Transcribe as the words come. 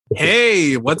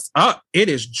Hey, what's up? It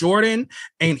is Jordan,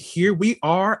 and here we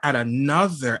are at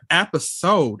another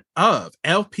episode of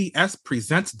LPS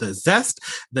Presents The Zest,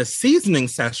 the seasoning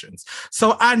sessions.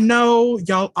 So I know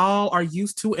y'all all are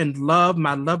used to and love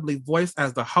my lovely voice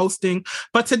as the hosting,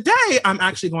 but today I'm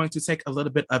actually going to take a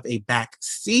little bit of a back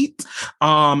seat.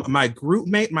 My group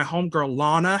mate, my homegirl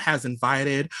Lana, has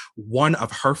invited one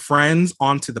of her friends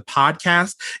onto the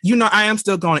podcast. You know, I am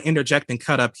still going to interject and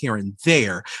cut up here and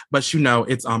there, but you know,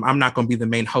 it's I'm not going to be the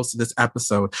main host of this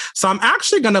episode. So I'm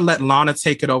actually going to let Lana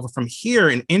take it over from here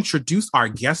and introduce our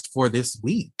guest for this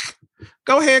week.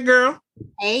 Go ahead, girl.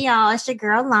 Hey, y'all. It's your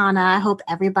girl, Lana. I hope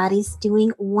everybody's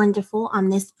doing wonderful on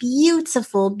this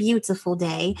beautiful, beautiful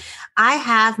day. I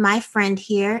have my friend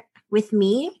here with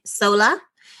me, Sola.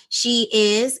 She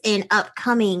is an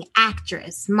upcoming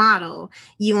actress, model.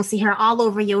 You will see her all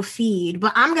over your feed,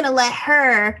 but I'm going to let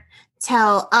her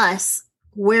tell us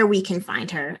where we can find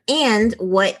her and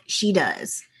what she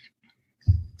does.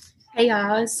 Hey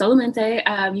y'all, it's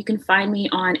Solamente. You can find me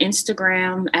on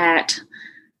Instagram at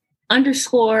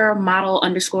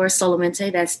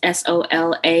 _model_Solamente. That's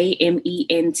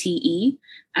SOLAMENTE. You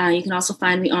can also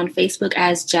find me on Facebook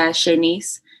as Jazz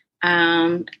Shanice.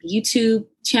 YouTube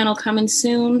channel coming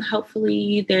soon.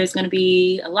 Hopefully there's going to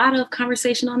be a lot of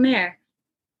conversation on there.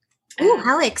 Oh,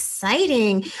 how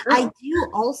exciting. I do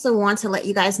also want to let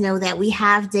you guys know that we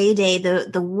have Day Day,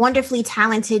 the wonderfully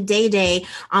talented Day Day,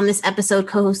 on this episode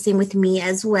co-hosting with me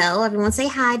as well. Everyone say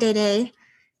hi, Day Day.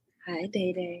 Hi,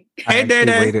 Day Day. Hey, Day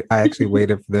Day. I actually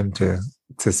waited for them to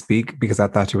speak because I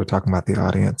thought you were talking about the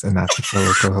audience and not the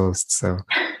fellow co-host. So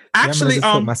actually, I'm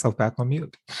just put myself back on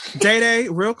mute. Day Day,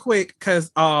 real quick, because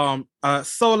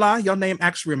Sola, your name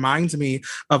actually reminds me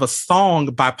of a song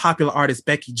by popular artist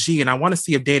Becky G, and I want to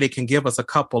see if Day Day can give us a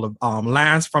couple of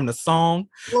lines from the song.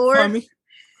 For me.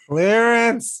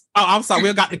 Clearance. Oh, I'm sorry.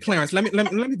 We got the clearance. Let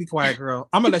me be quiet, girl.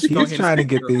 I'm gonna let you go ahead. He's trying to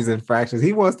get these infractions.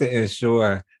 He wants to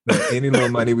ensure that any little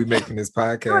money we make from this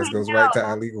podcast goes right to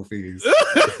our legal fees. We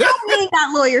ain't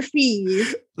got lawyer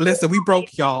fees. Listen, we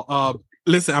broke y'all.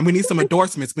 Listen, we need some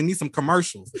endorsements. We need some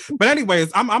commercials. But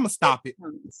anyways, I'm gonna stop it.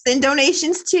 Send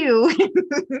donations too.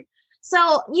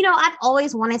 So, you know, I've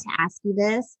always wanted to ask you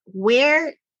this.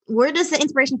 Where does the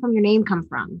inspiration from your name come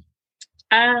from?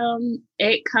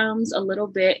 It comes a little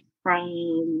bit like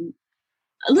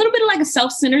a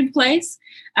self-centered place.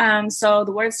 So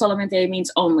the word solamente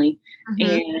means only. Mm-hmm.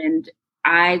 And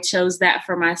I chose that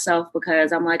for myself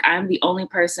because I'm like, I'm the only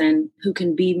person who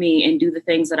can be me and do the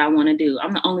things that I want to do.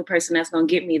 I'm the only person that's going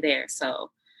to get me there. So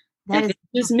it's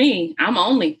just me. I'm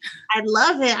only. I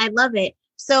love it. I love it.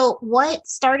 So what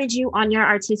started you on your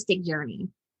artistic journey?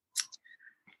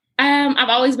 I've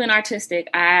always been artistic.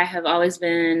 I have always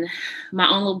been my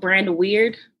own little brand of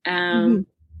weird. I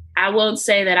won't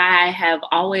say that I have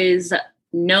always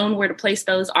known where to place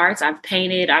those arts. I've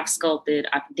painted, I've sculpted,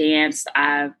 I've danced,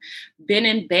 I've been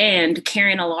in band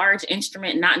carrying a large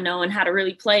instrument, not knowing how to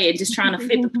really play it, just trying to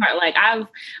fit the part. Like I've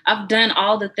done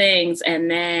all the things. And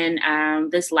then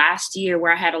this last year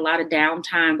where I had a lot of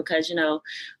downtime because, you know,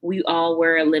 we all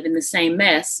were living the same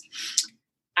mess,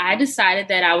 I decided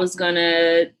that I was going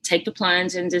to take the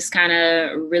plunge and just kind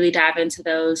of really dive into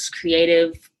those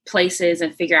creative places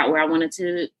and figure out where I wanted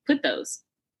to put those.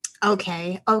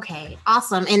 Okay.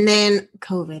 Awesome. And then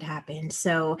COVID happened.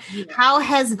 So how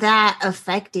has that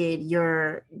affected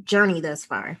your journey thus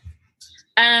far?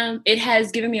 It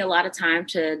has given me a lot of time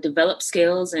to develop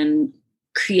skills and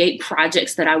create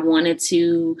projects that I wanted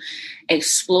to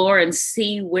explore and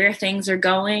see where things are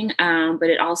going. But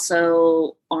it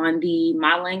also, on the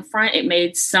modeling front, it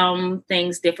made some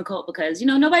things difficult because, you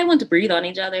know, nobody wanted to breathe on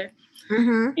each other.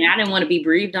 Mm-hmm. And I didn't want to be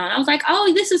breathed on. I was like,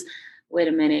 oh, wait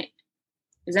a minute.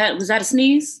 Was that a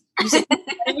sneeze?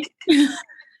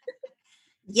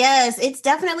 Yes, it's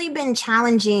definitely been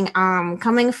challenging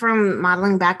coming from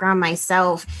modeling background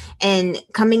myself and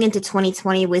coming into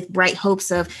 2020 with bright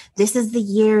hopes of this is the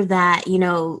year that, you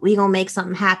know, we gonna make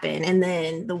something happen. And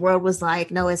then the world was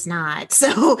like, no, it's not.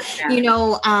 So, you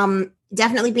know,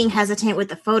 definitely being hesitant with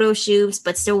the photo shoots,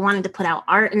 but still wanting to put out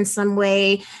art in some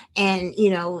way and, you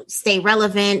know, stay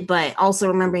relevant, but also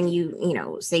remembering you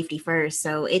know, safety first.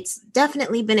 So it's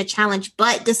definitely been a challenge.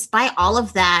 But despite all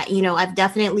of that, you know, I've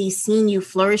definitely seen you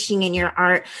flourishing in your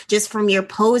art, just from your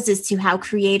poses to how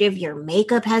creative your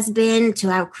makeup has been, to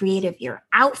how creative your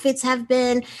outfits have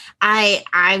been.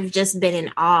 I've just been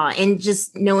in awe, and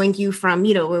just knowing you from,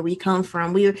 you know, where we come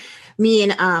from. Me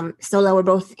and Sola were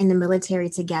both in the military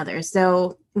together. So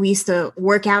we used to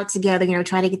work out together, you know,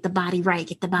 try to get the body right,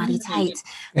 get the body tight.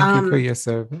 Thank you for your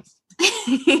service.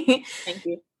 Thank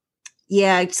you.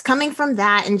 Yeah, just coming from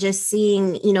that and just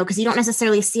seeing, because you don't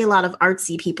necessarily see a lot of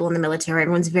artsy people in the military.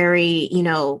 Everyone's very,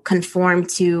 conformed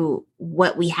to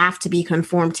what we have to be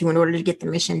conformed to in order to get the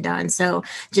mission done. So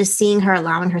just seeing her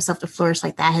allowing herself to flourish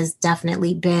like that has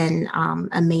definitely been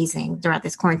amazing throughout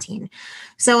this quarantine.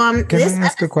 So can I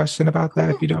ask a question about that,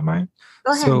 if you don't mind?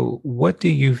 Go ahead. So what do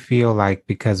you feel like,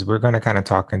 because we're going to kind of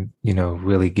talk and,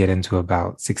 really get into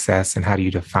about success and how do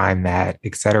you define that,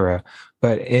 et cetera.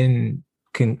 But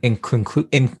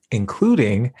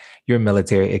including your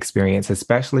military experience,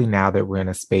 especially now that we're in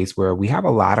a space where we have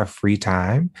a lot of free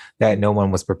time that no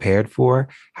one was prepared for.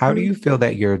 How do you feel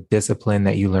that your discipline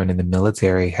that you learned in the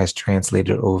military has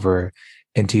translated over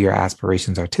into your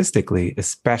aspirations artistically,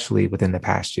 especially within the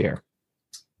past year?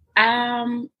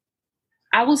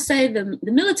 I will say the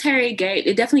military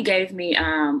definitely gave me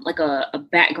like a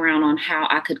background on how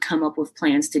I could come up with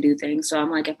plans to do things. So I'm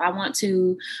like, if I want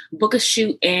to book a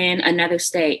shoot in another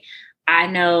state, I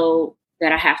know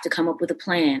that I have to come up with a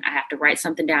plan. I have to write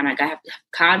something down. I have to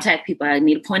contact people. I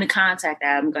need a point of contact.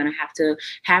 I'm going to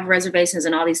have reservations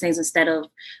and all these things, instead of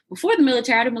before the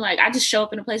military, I'd have been like, I just show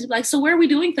up in a place and be like, so where are we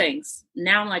doing things?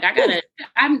 Now I'm like, I better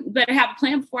have a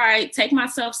plan before I take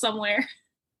myself somewhere.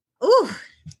 Ooh.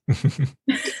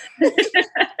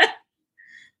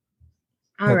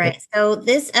 All right. So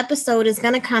this episode is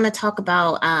going to kind of talk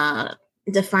about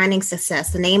defining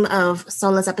success. The name of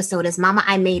Sola's episode is Mama,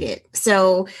 I Made It.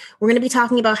 So we're going to be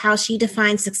talking about how she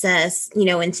defines success,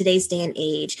 in today's day and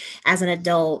age as an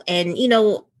adult, and,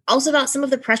 also about some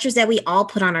of the pressures that we all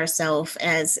put on ourselves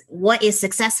as what is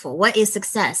successful, what is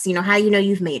success, how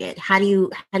you've made it, how do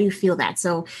you feel that?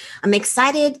 So I'm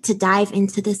excited to dive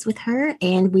into this with her,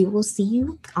 and we will see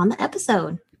you on the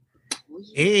episode.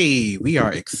 Hey, we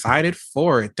are excited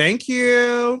for it. Thank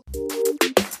you.